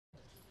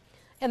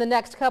In the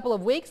next couple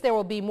of weeks, there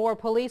will be more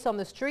police on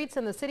the streets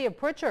in the city of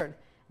Prichard.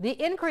 The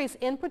increase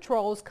in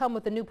patrols come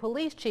with the new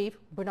police chief,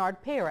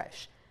 Bernard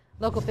Parrish.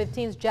 Local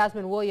 15's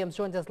Jasmine Williams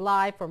joins us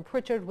live from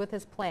Prichard with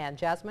his plan.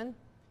 Jasmine?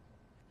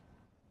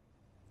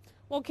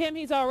 Well, Kim,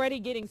 he's already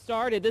getting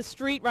started. This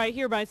street right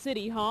here by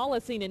City Hall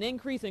has seen an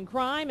increase in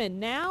crime, and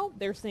now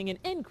they're seeing an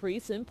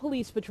increase in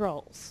police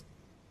patrols.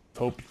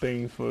 Hope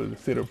things for the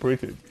city of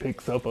Prichard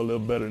picks up a little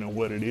better than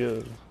what it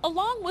is.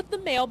 Along with the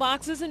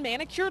mailboxes and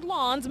manicured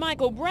lawns,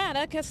 Michael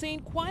Braddock has seen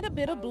quite a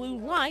bit of blue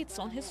lights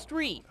on his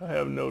street. I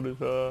have noticed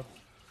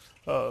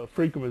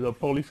frequent of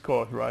police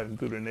cars riding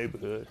through the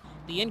neighborhood.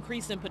 The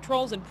increase in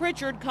patrols in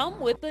Prichard come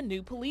with the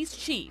new police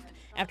chief.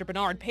 After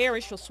Bernard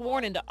Parrish was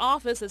sworn into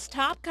office as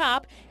top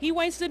cop, he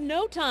wasted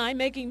no time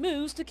making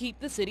moves to keep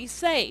the city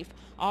safe,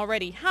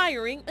 already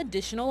hiring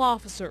additional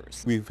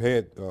officers. We've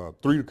had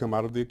 3 to come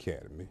out of the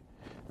academy.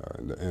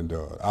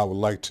 I would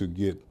like to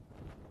get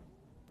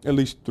at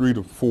least 3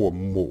 to 4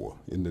 more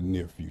in the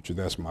near future.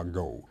 That's my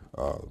goal.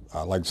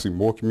 I'd like to see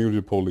more community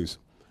police.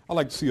 I'd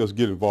like to see us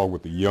get involved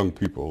with the young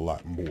people a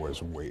lot more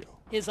as well.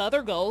 His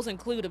other goals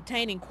include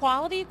obtaining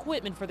quality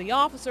equipment for the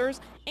officers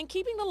and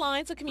keeping the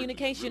lines of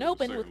communication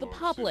open with the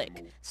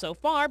public. So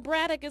far,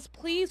 Braddock is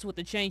pleased with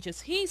the changes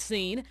he's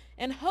seen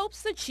and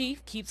hopes the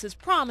chief keeps his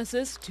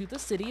promises to the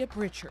city of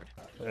Prichard.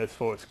 As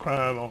far as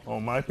crime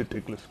on my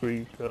particular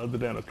street, other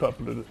than a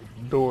couple of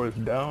doors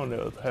down,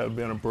 there have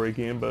been a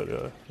break-in,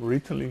 but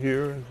recently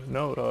here,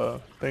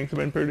 no, things have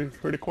been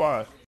pretty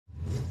quiet.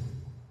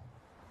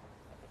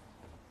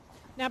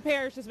 Now,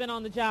 Parrish has been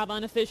on the job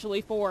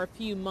unofficially for a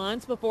few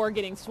months before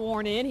getting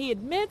sworn in. He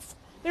admits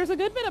there's a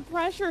good bit of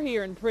pressure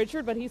here in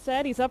Prichard, but he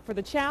said he's up for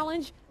the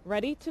challenge,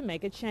 ready to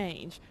make a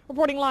change.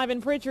 Reporting live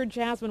in Prichard,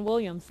 Jasmine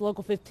Williams,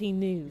 Local 15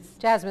 News.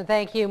 Jasmine,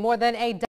 thank you. More than a